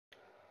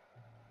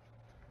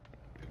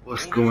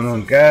What's going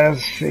on,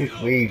 guys?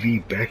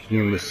 Sync-WaVey back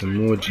in with some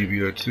more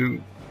GBO2,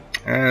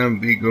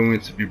 and we're going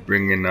to be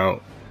bringing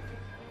out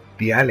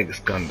the Alex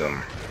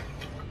Gundam.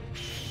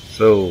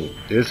 So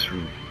this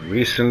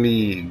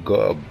recently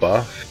got a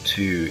buff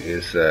to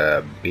its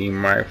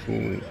beam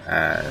rifle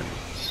and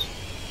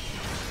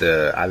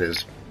the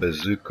Alex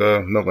bazooka.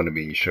 I'm not going to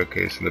be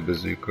showcasing the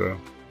bazooka.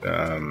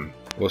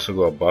 Also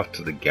got a buff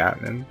to the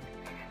Gatling,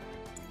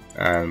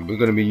 and we're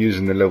going to be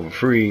using the level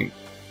 3.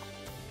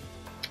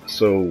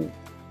 So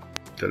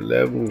the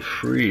level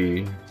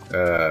 3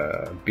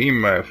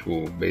 beam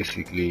rifle they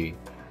basically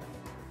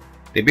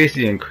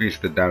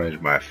increased the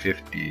damage by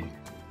 50.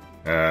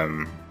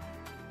 Not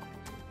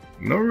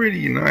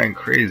really nothing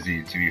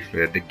crazy, to be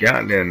fair. The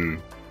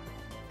Gatling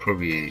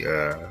probably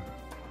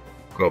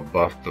got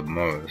buffed the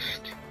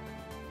most.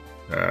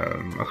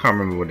 I can't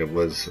remember what it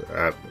was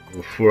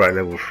before at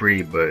level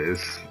 3, but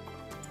it's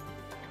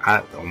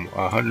at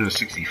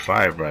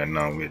 165 right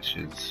now, which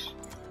is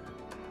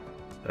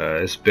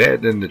it's better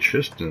than the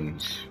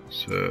Tristan's,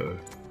 so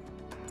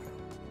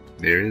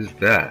there is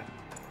that.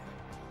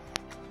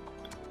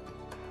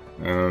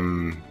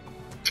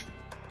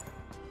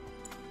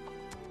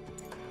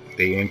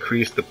 They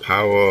increased the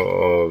power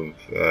of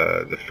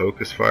the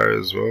focus fire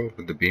as well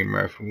with the beam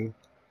rifle.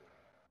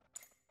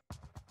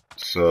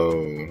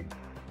 So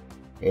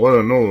all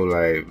in all,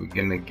 like, we're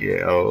gonna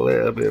get a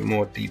little bit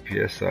more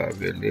DPS out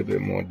of it, a little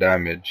bit more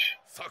damage.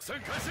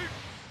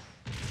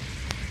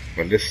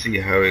 But let's see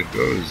how it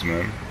goes,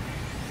 man.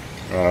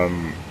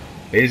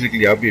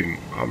 Basically, I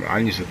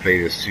used to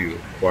play this suit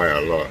quite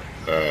a lot.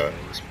 The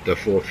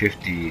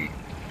 450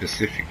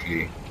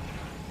 specifically.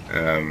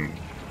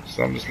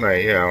 So I'm just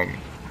like, yeah,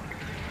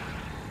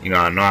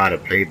 I know how to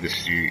play the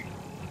suit.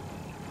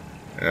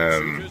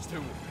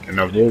 And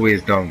I've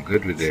always done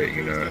good with it,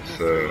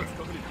 So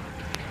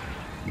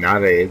now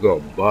that it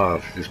got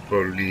buffed, it's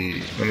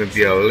probably gonna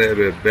be a little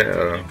bit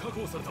better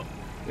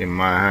in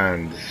my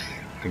hands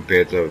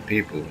compared to other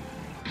people,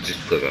 just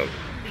because I've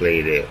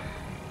played it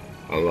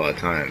a lot of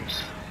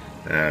times.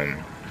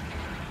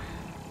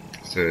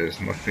 So it's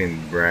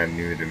nothing brand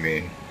new to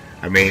me.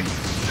 I mean,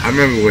 I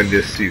remember when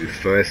this suit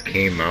first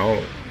came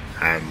out,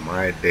 and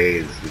my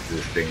days with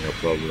this thing a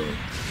problem.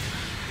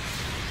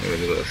 There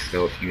was a little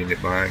stealth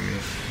unit behind me.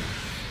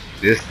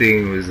 This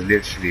thing was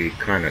literally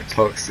kind of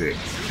toxic.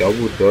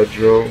 Double dodge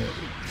roll,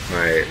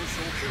 like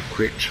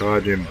quick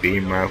charging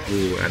beam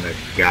rifle, and a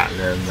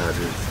Gatling that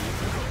just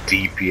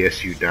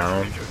DPS you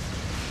down.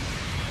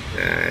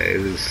 It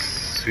was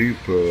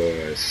super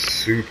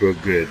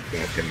good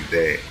back in the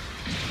day,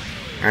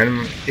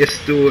 and it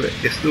still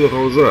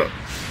holds up.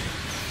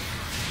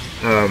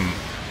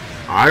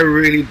 I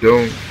really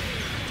don't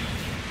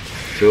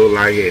feel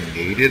like it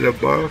needed a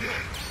buff.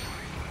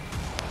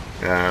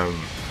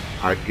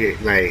 I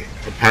get, like,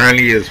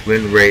 apparently its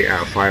win rate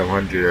at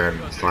 500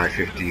 and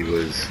 550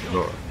 was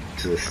not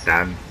to the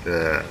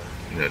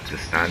to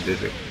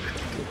standard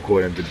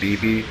according to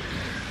BB,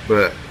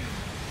 but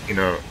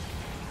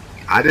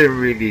I didn't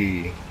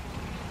really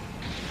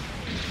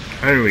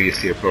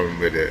see a problem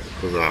with it,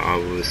 because I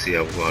obviously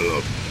have got a lot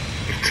of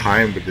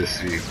time with this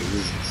suit.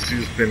 This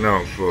suit's been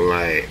out for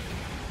like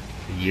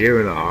a year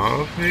and a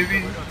half,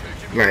 maybe.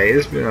 Like,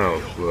 it's been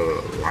out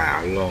for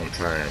like a long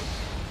time.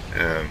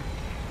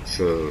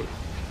 So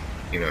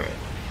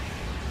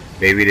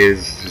maybe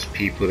there's just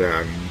people that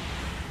are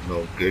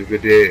not good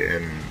with it,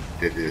 and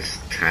they're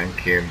just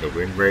tanking the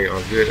win rate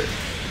of it,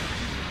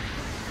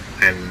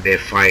 and they're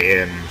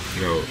fighting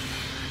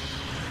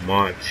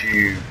Mark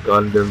II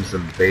Gundams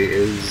and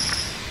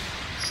betas,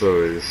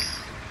 so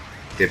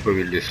they're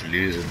probably just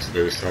losing to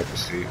those type of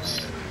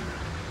suits.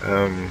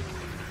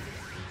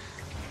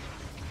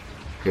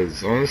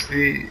 Because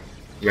honestly,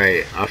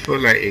 like, I feel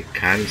like it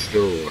can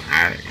still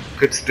hang,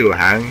 could still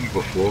hang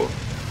before,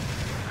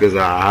 because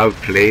I have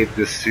played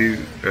the suit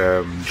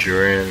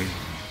during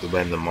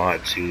when the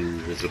Mark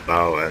II was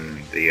about,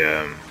 and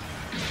the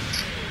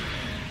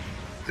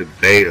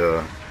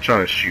beta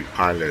trying to shoot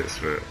pilots,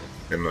 but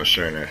they're not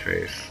showing their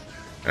face.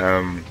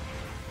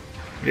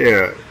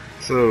 Yeah,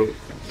 so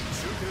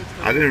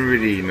I didn't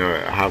really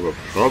have a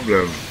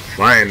problem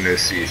fighting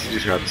this suit. You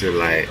just have to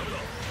like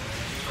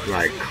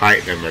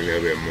kite them a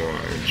little bit more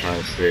and try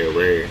and stay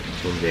away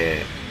from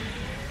their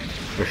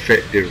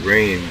effective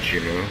range,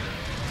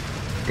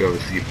 Because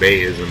obviously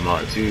betas and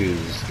Mark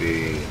IIs,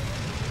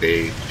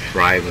 they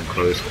thrive in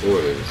close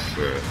quarters.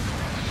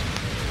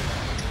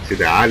 So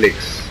the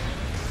Alex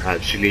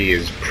actually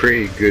is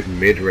pretty good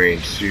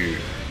mid-range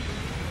suit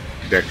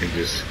that can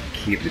just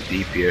keep the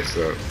DPS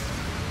up.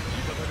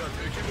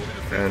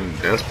 And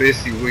that's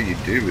basically what you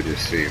do with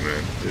this suit,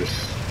 man.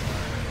 Just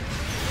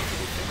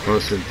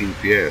constant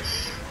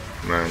DPS.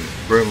 Man,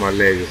 broke my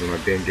legs and I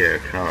didn't get a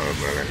counter,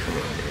 man. Like, come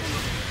on, man.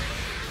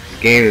 This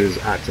game is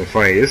acting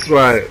funny. This is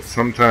why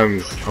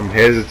sometimes I'm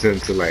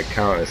hesitant to like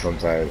counter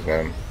sometimes,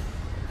 man.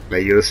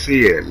 Like, you'll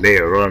see it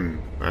later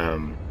on.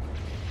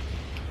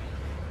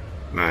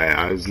 Like,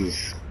 I was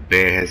just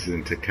bare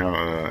hesitant to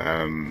counter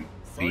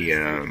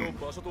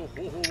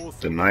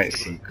the Night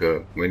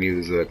Seeker when he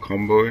was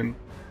comboing.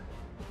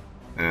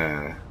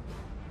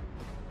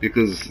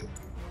 because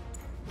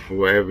for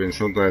whatever reason,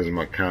 sometimes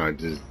my count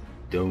just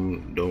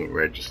don't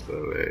register.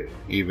 Like,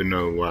 even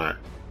though what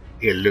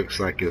it looks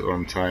like it's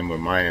on time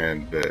on my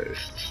end, but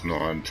it's just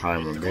not on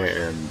time on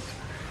their end,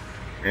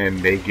 and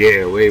they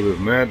get away with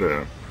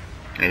murder,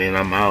 and then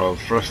I'm out of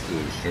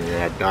thrusters, and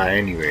then I die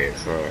anyway.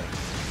 So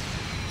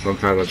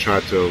sometimes I try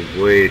to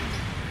avoid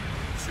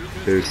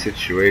those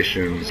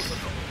situations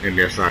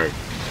unless I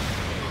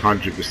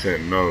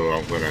 100% know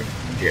I'm gonna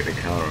get the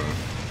counter.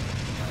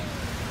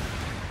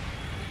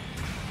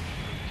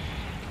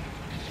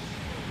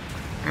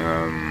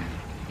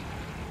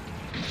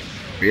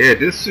 Yeah,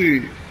 this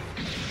suit,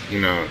 you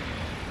know,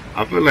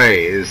 I feel like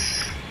it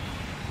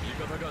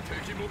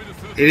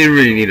didn't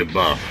really need a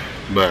buff,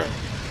 but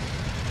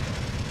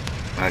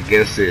I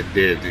guess it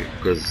did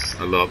because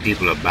a lot of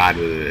people are bad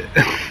with it.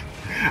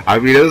 I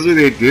mean, that's what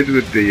they did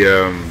with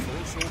the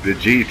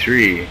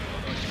G3.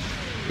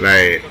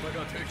 Like,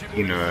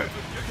 you know,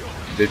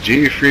 the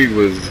G3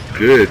 was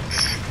good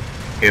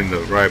in the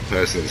right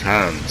person's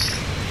hands,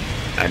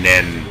 and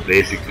then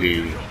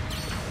basically,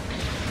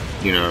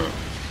 you know,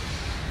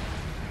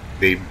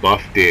 they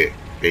buffed it,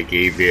 they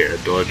gave it a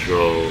dodge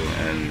roll,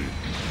 and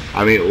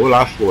I mean, all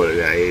I thought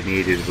that it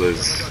needed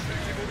was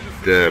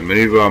the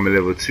maneuver armor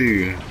level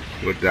 2.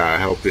 Would that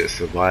help it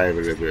survive a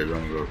little bit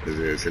longer? Because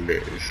it was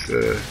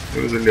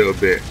a little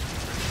bit,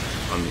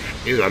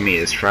 I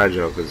mean, it's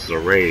fragile because it's a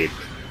raid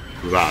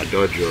without a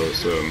dodge roll,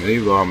 so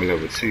maneuver armor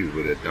level 2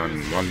 would have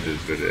done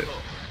wonders with it.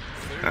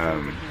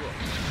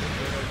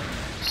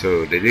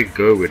 So they did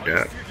go with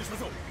that,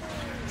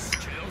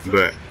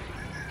 but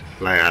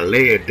like a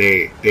later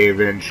date, they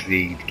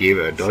eventually gave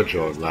it a dodge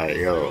roll. Like,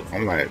 yo,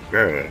 I'm like,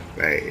 bro,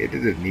 like it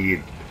doesn't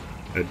need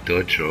a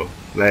dodge roll.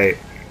 Like,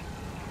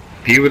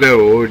 people that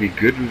were already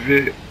good with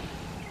it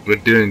were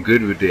doing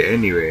good with it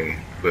anyway.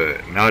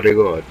 But now they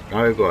got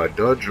a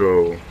dodge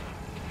roll.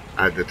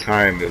 At the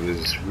time, it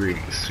was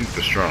really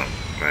super strong.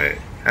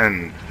 Like,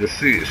 and the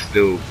suit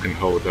still can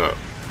hold up.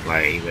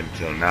 Like even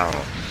till now.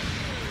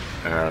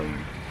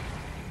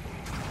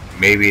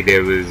 Maybe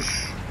there was,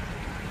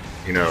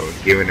 you know,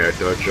 giving a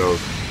dodge roll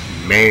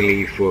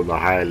mainly for the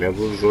higher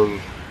levels of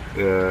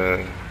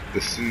the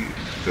suit,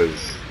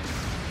 because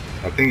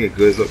I think it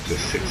goes up to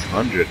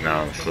 600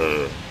 now.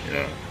 So you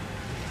know,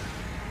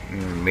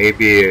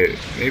 maybe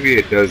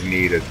it does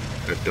need a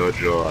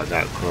dodge roll at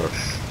that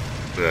cost,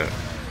 but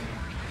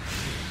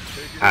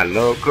at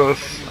low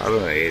cost, I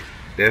don't know. It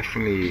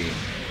definitely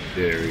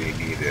didn't really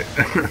need it.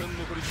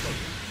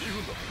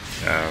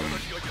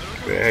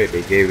 But hey,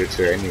 they gave it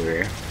to her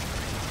anyway.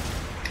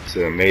 So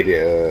it made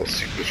it a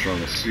super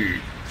strong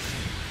suit.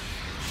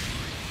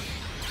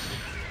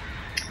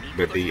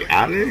 But the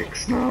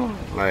Alex now,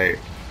 like,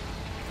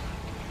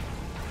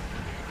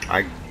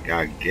 I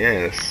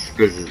guess,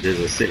 because there's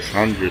a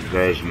 600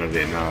 version of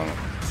it now,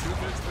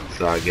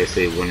 so I guess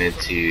they wanted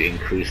to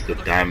increase the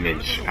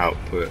damage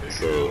output.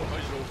 So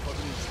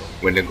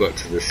when they got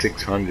to the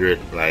 600,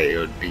 like, it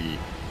would be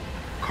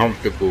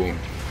comfortable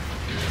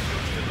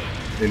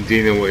in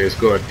dealing with what it's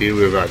got to deal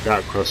with at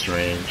that cross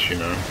range, you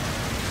know.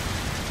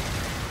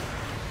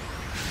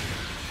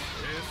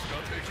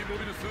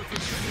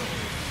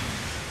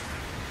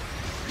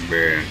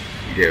 Man,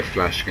 get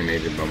flash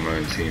grenaded by my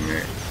own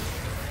teammate.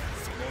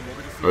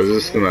 I was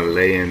just gonna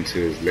lay into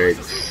his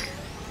legs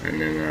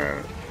and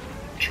then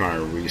try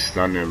and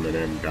re-stun him and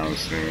then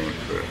downstone him,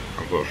 but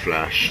I got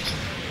flashed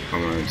by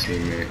my own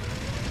teammate.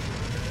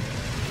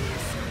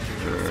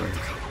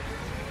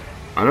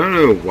 I don't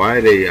know why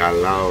they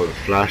allowed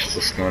flash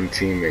to stun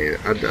teammate.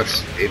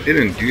 It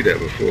didn't do that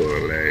before.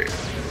 Like,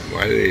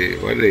 why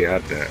do they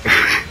add that?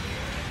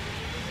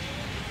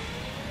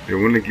 They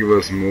want to give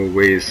us more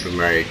ways to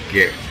like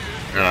get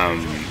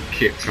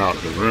kicked out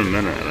the room,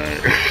 innit?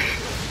 Like,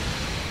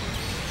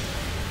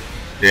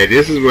 yeah,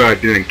 this is where I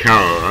didn't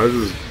count. I was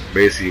just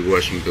basically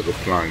watching the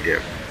plant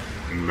get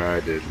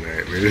murdered.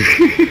 Like,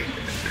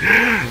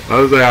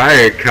 I was like, I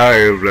ain't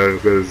counting, bro,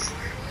 because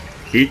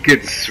he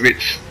could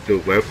switch the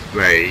weapon.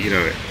 Like, you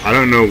know, I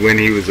don't know when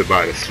he was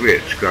about to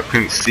switch because I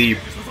couldn't see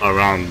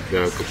around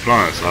the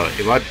plant. So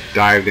if I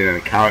dived in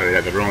and counted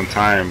at the wrong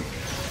time,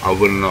 I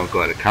wouldn't have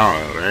got a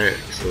counter, right?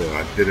 So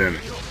I didn't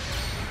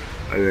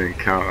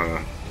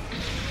counter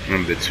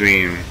in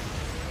between.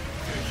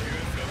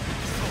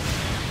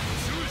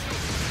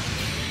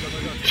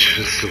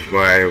 Just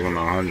survive on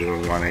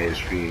 101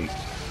 HP.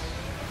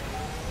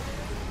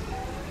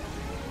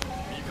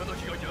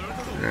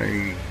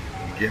 I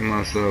get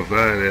myself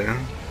out of there.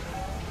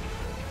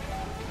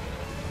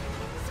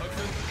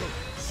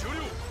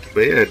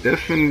 But yeah,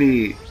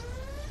 definitely.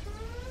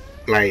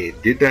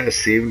 Like, did that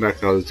seem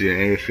like I was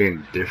doing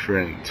anything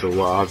different to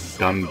what I've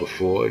done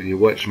before? If you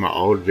watch my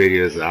old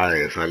videos of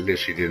Alex, I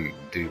literally didn't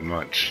do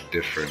much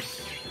different.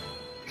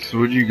 So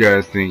what do you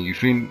guys think? You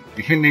think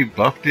they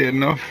buffed it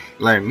enough?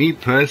 Like, me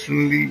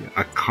personally,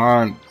 I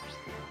can't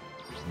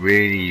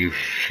really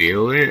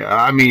feel it.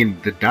 I mean,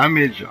 the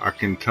damage, I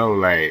can tell,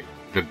 like,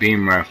 the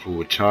beam rifle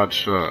with charge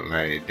shot,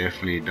 like,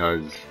 definitely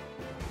does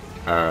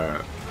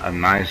a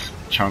nice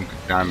chunk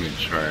of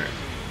damage, right?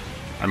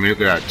 I mean,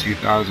 look at that,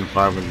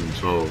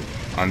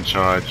 2,512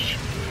 uncharged,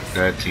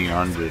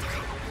 1,300.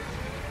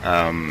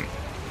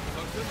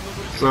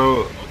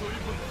 So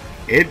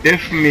it's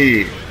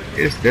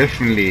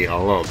definitely a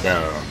lot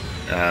better.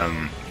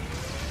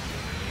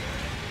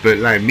 But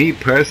like me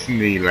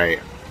personally,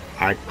 like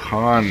I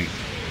can't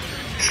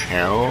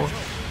tell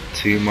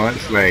too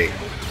much, like,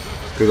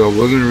 because I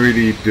wasn't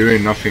really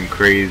doing nothing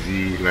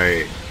crazy.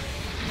 Like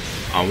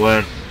I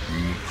was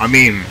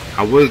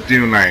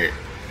doing like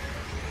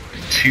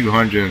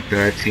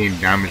 213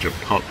 damage a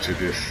pop to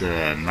this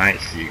Night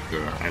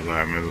Seeker, if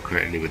I remember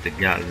correctly, with the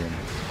Gatling,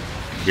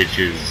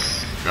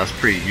 that's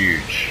pretty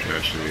huge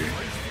actually.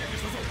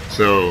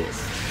 So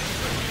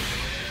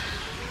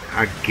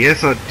I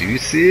guess I do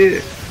see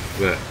it,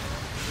 but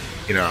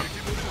you know,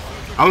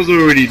 I was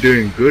already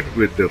doing good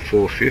with the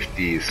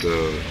 450,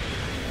 so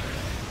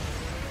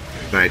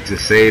like to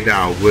say that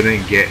I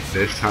wouldn't get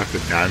this type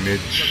of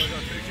damage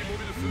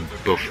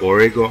before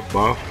it got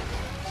buffed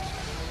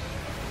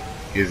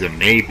is a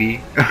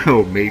maybe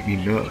or maybe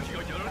not.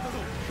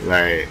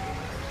 Like,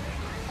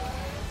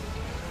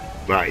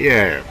 but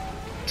yeah,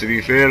 to be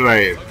fair,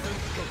 like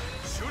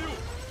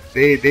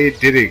they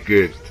did it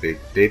good. They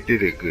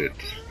did it good.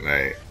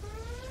 Like,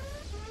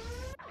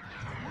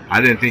 I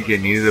didn't think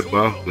it needed a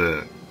buff,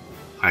 but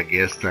I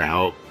guess to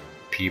help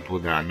people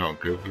that are not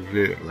good with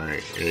it,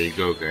 like, there you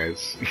go,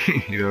 guys.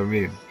 You know what I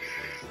mean?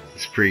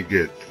 It's pretty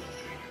good.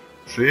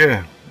 So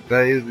yeah,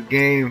 that is the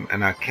game,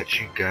 and I'll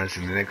catch you guys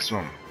in the next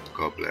one.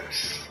 God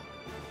bless.